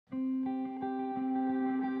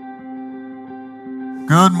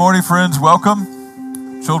Good morning, friends.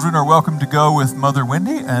 Welcome. Children are welcome to go with Mother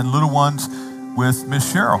Wendy and little ones with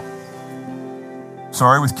Miss Cheryl.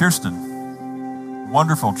 Sorry, with Kirsten.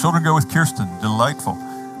 Wonderful. Children go with Kirsten. Delightful.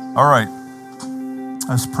 All right.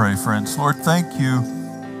 Let's pray, friends. Lord, thank you.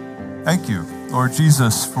 Thank you, Lord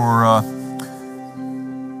Jesus, for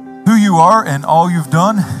who you are and all you've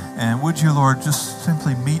done. And would you, Lord, just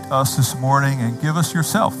simply meet us this morning and give us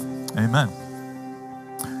yourself. Amen.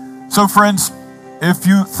 So, friends, if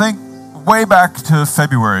you think way back to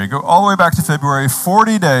February, go all the way back to February,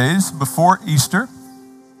 40 days before Easter,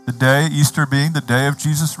 the day, Easter being the day of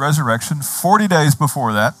Jesus' resurrection, 40 days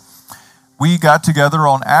before that, we got together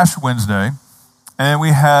on Ash Wednesday, and we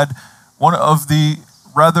had one of the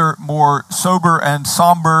rather more sober and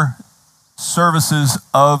somber services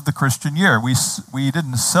of the Christian year. We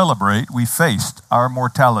didn't celebrate, we faced our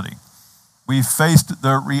mortality. We faced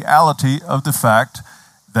the reality of the fact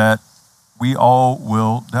that we all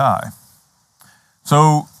will die.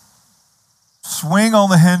 So, swing on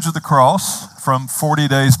the hinge of the cross from 40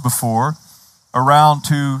 days before around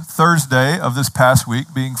to Thursday of this past week,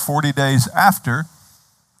 being 40 days after,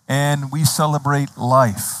 and we celebrate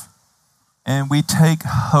life, and we take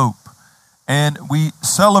hope, and we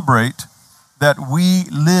celebrate that we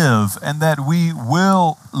live, and that we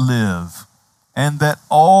will live, and that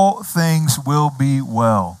all things will be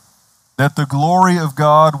well. That the glory of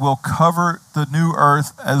God will cover the new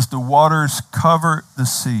earth as the waters cover the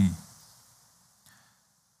sea.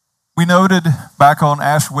 We noted back on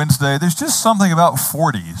Ash Wednesday, there's just something about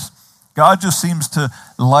 40s. God just seems to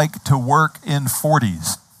like to work in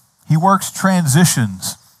 40s. He works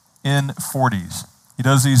transitions in 40s. He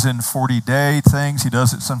does these in 40-day things. He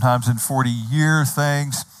does it sometimes in 40-year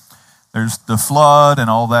things. There's the flood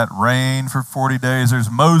and all that rain for 40 days.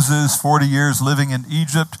 There's Moses, 40 years living in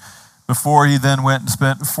Egypt, before he then went and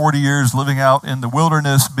spent 40 years living out in the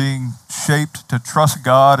wilderness, being shaped to trust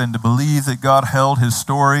God and to believe that God held his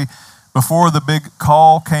story before the big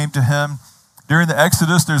call came to him. During the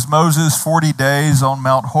Exodus, there's Moses, 40 days on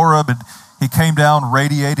Mount Horeb, and he came down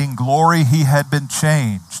radiating glory. He had been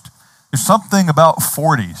changed. There's something about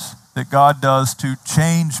 40s that God does to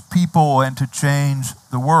change people and to change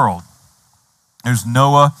the world. There's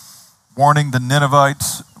Noah warning the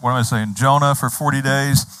Ninevites, Jonah for 40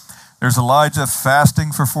 days. There's Elijah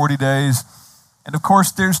fasting for 40 days. And of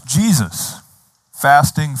course, there's Jesus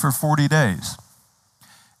fasting for 40 days.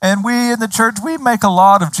 And we in the church, we make a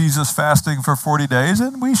lot of Jesus fasting for 40 days,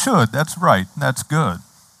 and we should. That's right. That's good.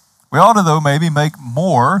 We ought to, though, maybe make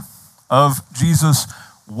more of Jesus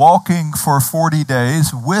walking for 40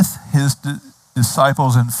 days with his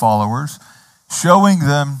disciples and followers, showing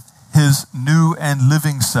them his new and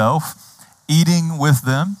living self, eating with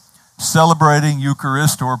them, celebrating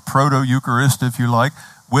Eucharist or proto-Eucharist, if you like,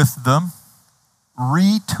 with them,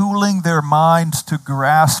 retooling their minds to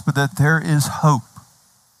grasp that there is hope,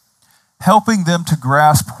 helping them to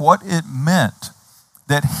grasp what it meant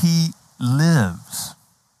that he lives.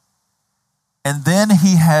 And then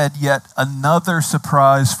he had yet another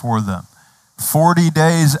surprise for them. 40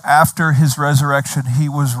 days after his resurrection, he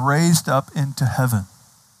was raised up into heaven.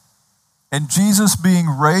 And Jesus being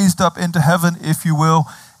raised up into heaven, if you will,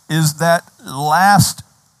 is that last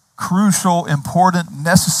crucial, important,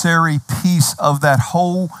 necessary piece of that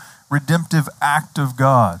whole redemptive act of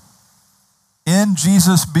God. In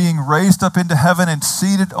Jesus being raised up into heaven and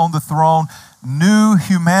seated on the throne, new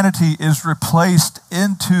humanity is replaced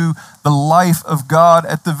into the life of God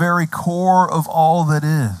at the very core of all that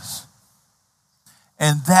is.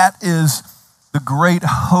 And that is the great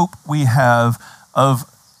hope we have of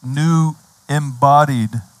new embodied,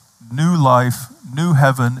 new life, new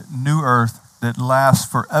heaven, new earth that lasts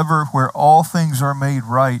forever, where all things are made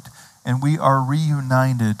right and we are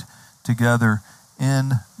reunited together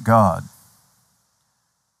in God.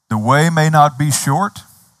 The way may not be short,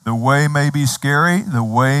 the way may be scary, the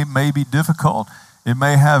way may be difficult. It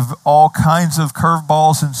may have all kinds of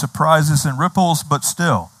curveballs and surprises and ripples, but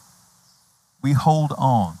still, we hold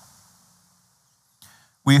on.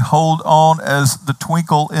 We hold on as the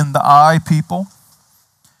twinkle in the eye people.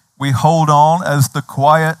 We hold on as the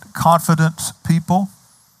quiet confidence people.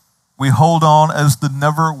 We hold on as the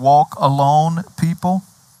never walk alone people.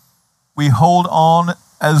 We hold on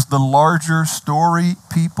as the larger story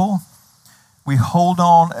people. We hold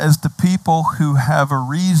on as the people who have a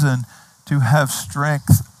reason to have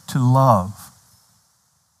strength to love.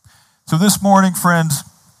 So this morning, friends,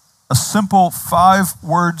 a simple 5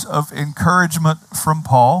 words of encouragement from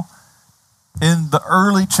Paul in the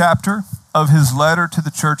early chapter of his letter to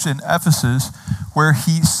the church in Ephesus, where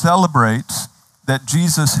he celebrates that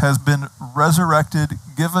Jesus has been resurrected,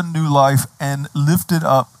 given new life, and lifted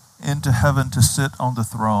up into heaven to sit on the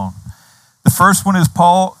throne. The first one is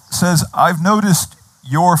Paul says, I've noticed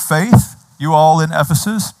your faith, you all in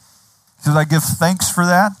Ephesus. He says, I give thanks for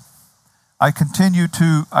that. I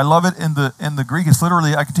love it in the Greek, it's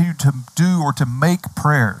literally, I continue to do or to make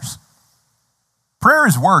prayers. Prayer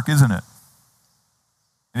is work, isn't it?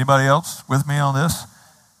 Anybody else with me on this?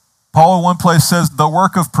 Paul in one place says, the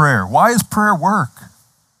work of prayer. Why is prayer work?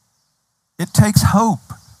 It takes hope.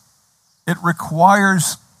 It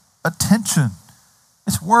requires attention.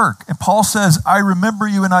 It's work. And Paul says, I remember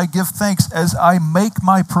you and I give thanks as I make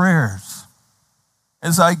my prayers,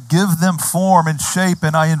 as I give them form and shape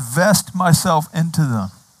and I invest myself into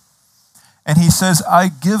them. And he says, I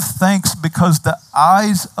give thanks because the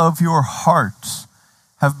eyes of your hearts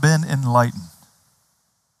have been enlightened.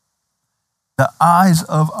 The eyes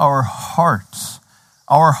of our hearts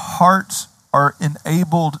are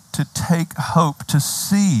enabled to take hope, to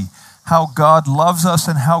see how God loves us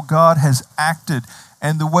and how God has acted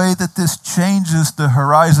and the way that this changes the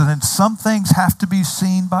horizon. And some things have to be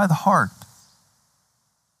seen by the heart.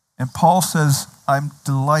 And Paul says, I'm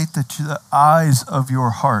delighted that the eyes of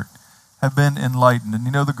your heart have been enlightened. And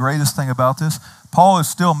you know the greatest thing about this? Paul is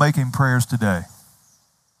still making prayers today.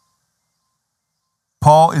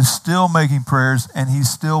 Paul is still making prayers, and he's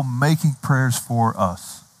still making prayers for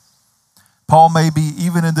us. Paul may be,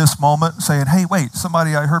 even in this moment, saying, hey, wait,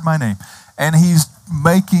 somebody, I heard my name. And he's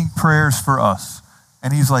making prayers for us.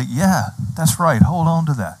 And he's like, yeah, that's right. Hold on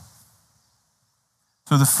to that.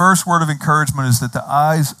 So the first word of encouragement is that the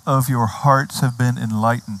eyes of your hearts have been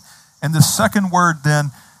enlightened. And the second word then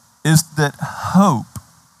is that hope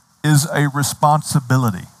is a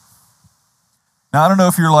responsibility. Now, I don't know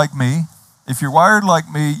if you're like me. If you're wired like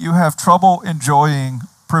me, you have trouble enjoying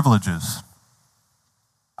privileges.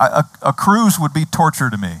 A cruise would be torture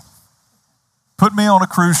to me. Put me on a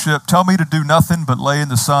cruise ship, tell me to do nothing but lay in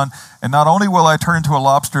the sun, and not only will I turn into a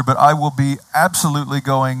lobster, but I will be absolutely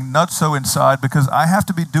going nutso inside because I have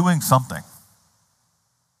to be doing something.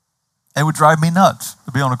 It would drive me nuts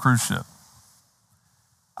to be on a cruise ship.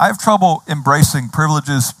 I have trouble embracing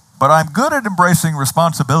privileges, but I'm good at embracing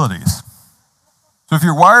responsibilities. So if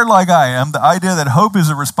you're wired like I am, the idea that hope is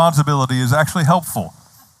a responsibility is actually helpful.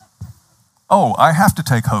 Oh, I have to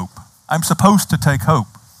take hope. I'm supposed to take hope.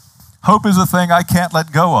 Hope is a thing I can't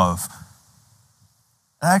let go of.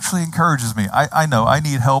 It actually encourages me. I know I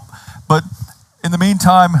need help, but in the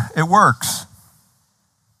meantime, it works.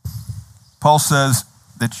 Paul says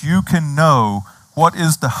that you can know what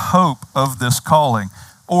is the hope of this calling,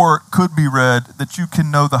 or it could be read that you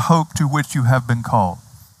can know the hope to which you have been called.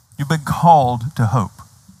 You've been called to hope.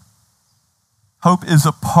 Hope is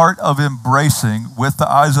a part of embracing with the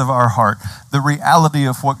eyes of our heart the reality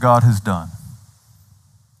of what God has done.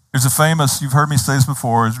 There's a famous, you've heard me say this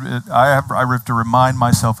before, I have to remind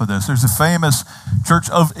myself of this. There's a famous Church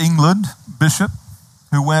of England bishop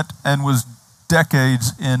who went and was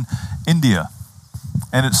decades in India.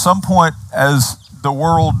 And at some point, as the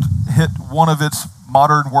world hit one of its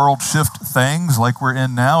modern world shift things like we're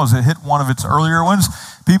in now, as it hit one of its earlier ones,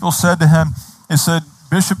 people said to him, they said,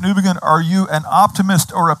 Bishop Newbigin, are you an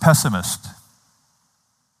optimist or a pessimist?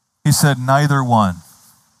 He said, neither one.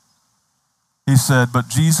 He said, but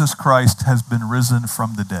Jesus Christ has been risen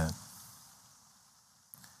from the dead.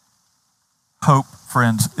 Hope,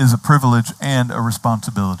 friends, is a privilege and a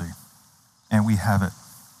responsibility, and we have it.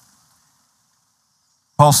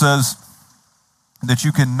 Paul says that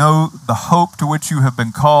you can know the hope to which you have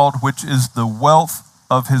been called, which is the wealth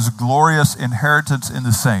of his glorious inheritance in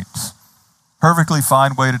the saints. Perfectly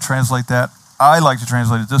fine way to translate that. I like to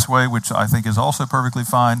translate it this way, which I think is also perfectly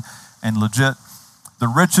fine and legit. The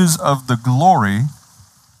riches of the glory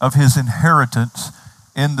of his inheritance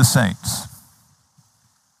in the saints.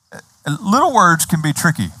 Little words can be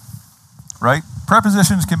tricky, right?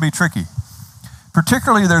 Prepositions can be tricky.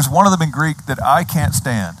 Particularly, there's one of them in Greek that I can't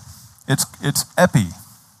stand. It's epi.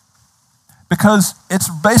 Because it's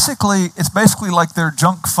basically like their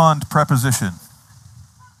junk fund preposition.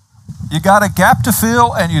 You got a gap to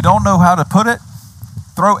fill and you don't know how to put it,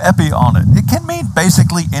 throw epi on it. It can mean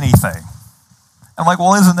basically anything. I'm like,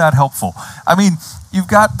 well, isn't that helpful? I mean, you've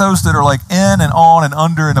got those that are like in and on and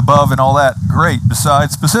under and above and all that. Great.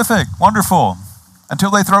 Besides specific, wonderful.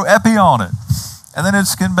 Until they throw epi on it. And then it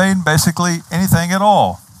can mean basically anything at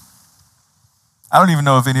all. I don't even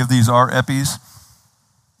know if any of these are epis,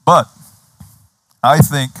 but I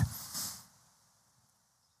think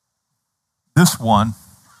this one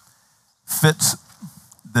fits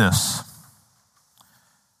this.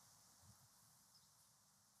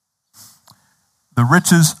 The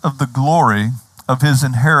riches of the glory of his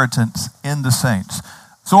inheritance in the saints.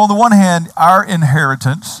 So on the one hand, our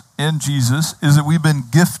inheritance in Jesus is that we've been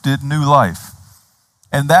gifted new life.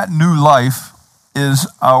 And that new life is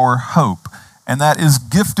our hope. And that is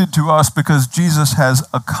gifted to us because Jesus has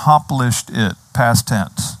accomplished it, past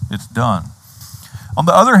tense. It's done. On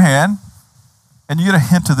the other hand, and you get a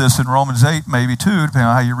hint of this in Romans 8 maybe too, depending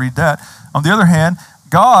on how you read that. On the other hand,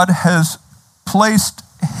 God has placed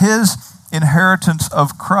his inheritance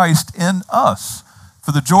of Christ in us.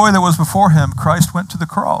 For the joy that was before him, Christ went to the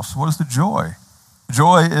cross. What is the joy?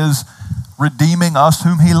 Joy is redeeming us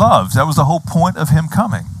whom he loves. That was the whole point of him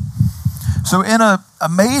coming. So in an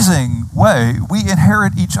amazing way, we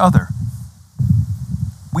inherit each other.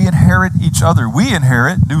 We inherit each other. We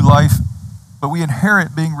inherit new life, but we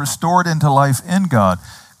inherit being restored into life in God.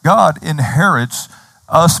 God inherits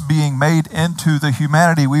us being made into the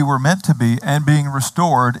humanity we were meant to be and being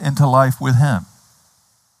restored into life with him.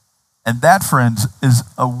 And that, friends, is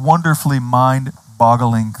a wonderfully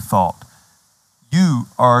mind-boggling thought. You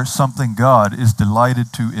are something God is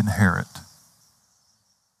delighted to inherit.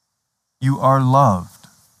 You are loved.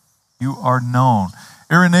 You are known.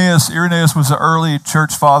 Irenaeus was an early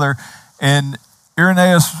church father, and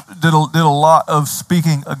Irenaeus did a lot of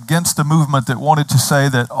speaking against the movement that wanted to say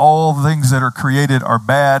that all things that are created are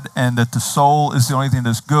bad and that the soul is the only thing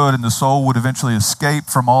that's good and the soul would eventually escape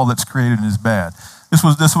from all that's created and is bad. This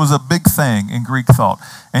was a big thing in Greek thought.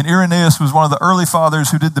 And Irenaeus was one of the early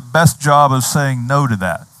fathers who did the best job of saying no to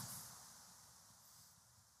that.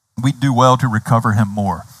 We'd do well to recover him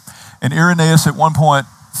more. And Irenaeus, at one point,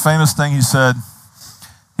 famous thing he said,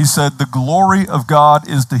 the glory of God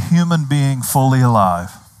is the human being fully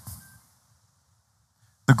alive.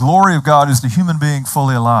 The glory of God is the human being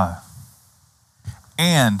fully alive.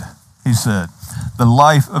 And, he said, the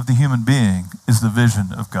life of the human being is the vision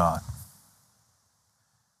of God.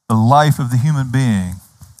 The life of the human being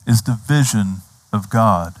is the vision of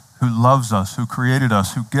God, who loves us, who created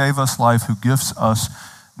us, who gave us life, who gives us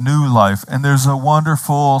new life. And there's a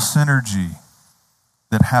wonderful synergy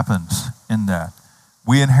that happens in that.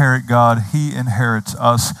 We inherit God, he inherits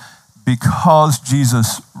us because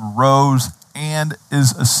Jesus rose and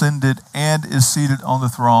is ascended and is seated on the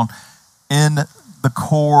throne in the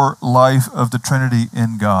core life of the Trinity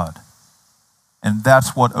in God. And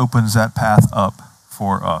that's what opens that path up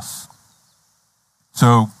for us.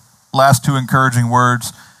 So, last two encouraging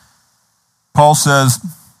words. Paul says,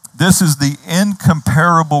 this is the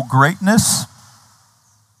incomparable greatness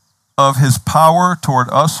of his power toward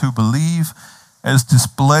us who believe, as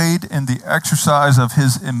displayed in the exercise of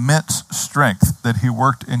his immense strength that he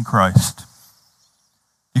worked in Christ.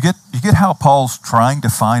 You get how Paul's trying to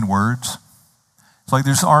find words? It's like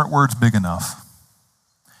there just aren't words big enough.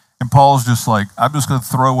 And Paul's just like, I'm just going to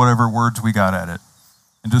throw whatever words we got at it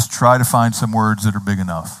and just try to find some words that are big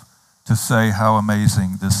enough to say how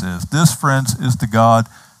amazing this is. This, friends, is the God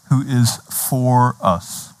who is for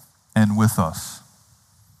us and with us.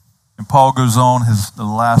 And Paul goes on,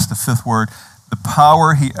 the fifth word, the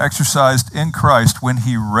power he exercised in Christ when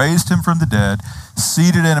he raised him from the dead,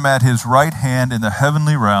 seated him at his right hand in the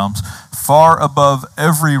heavenly realms, far above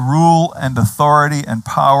every rule and authority and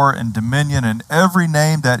power and dominion and every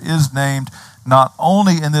name that is named, not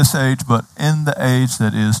only in this age, but in the age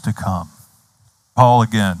that is to come. Paul,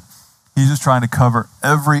 again, he's just trying to cover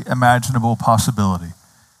every imaginable possibility,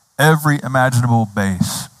 every imaginable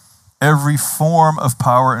base, every form of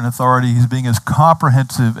power and authority. He's being as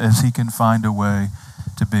comprehensive as he can find a way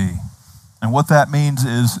to be. And what that means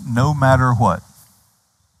is no matter what,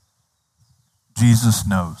 Jesus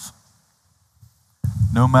knows.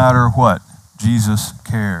 No matter what, Jesus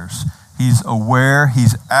cares. He's aware,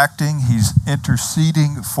 he's acting, he's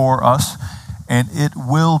interceding for us, and it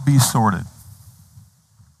will be sorted.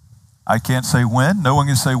 I can't say when, no one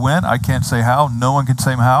can say when, I can't say how, no one can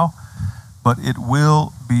say how, but it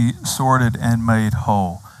will be sorted and made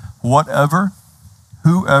whole. Whatever,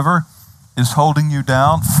 whoever is holding you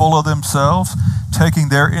down, full of themselves, taking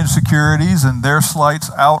their insecurities and their slights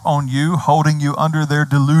out on you, holding you under their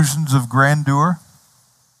delusions of grandeur,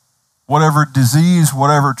 whatever disease,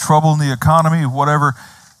 whatever trouble in the economy, whatever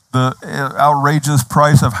the outrageous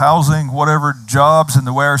price of housing, whatever jobs in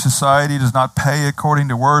the way our society does not pay according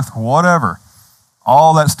to worth, whatever.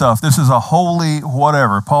 All that stuff. This is a holy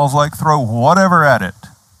whatever. Paul's like, throw whatever at it.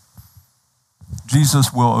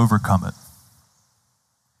 Jesus will overcome it.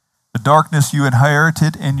 The darkness you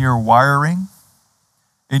inherited in your wiring,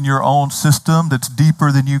 in your own system that's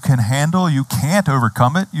deeper than you can handle, you can't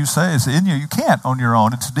overcome it. You say it's in you. You can't on your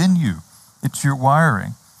own. It's in you. It's your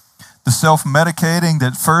wiring. The self-medicating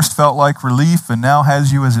that first felt like relief and now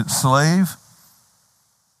has you as its slave,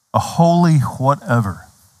 a holy whatever.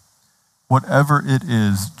 Whatever it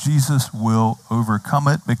is, Jesus will overcome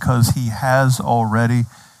it because he has already,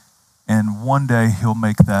 and one day he'll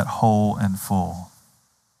make that whole and full.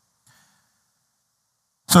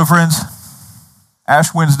 So friends,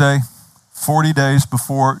 Ash Wednesday, 40 days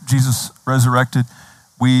before Jesus resurrected,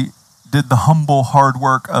 we did the humble hard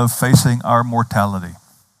work of facing our mortality.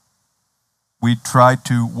 We tried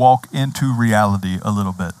to walk into reality a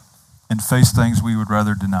little bit and face things we would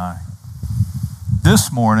rather deny.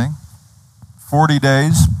 This morning, 40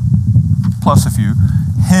 days plus a few,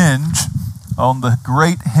 hinge on the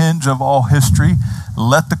great hinge of all history.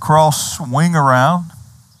 Let the cross swing around.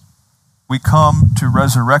 We come to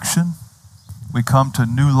resurrection. We come to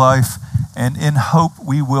new life. And in hope,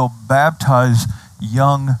 we will baptize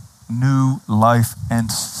young, new life and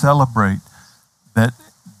celebrate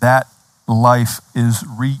that life is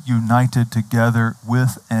reunited together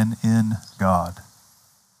with and in God.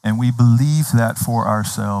 And we believe that for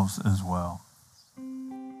ourselves as well.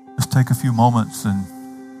 Just take a few moments and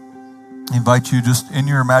invite you just in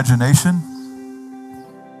your imagination.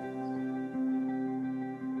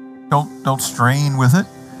 Don't strain with it.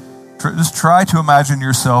 Just try to imagine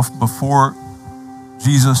yourself before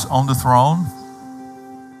Jesus on the throne.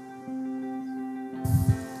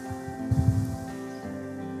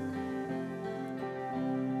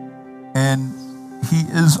 And he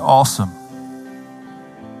is awesome.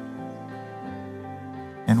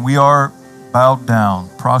 And we are bowed down,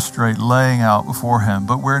 prostrate, laying out before him,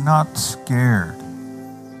 but we're not scared.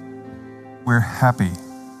 We're happy.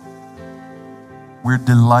 We're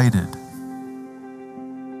delighted.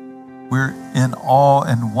 We're in awe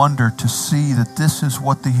and wonder to see that this is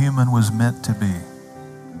what the human was meant to be.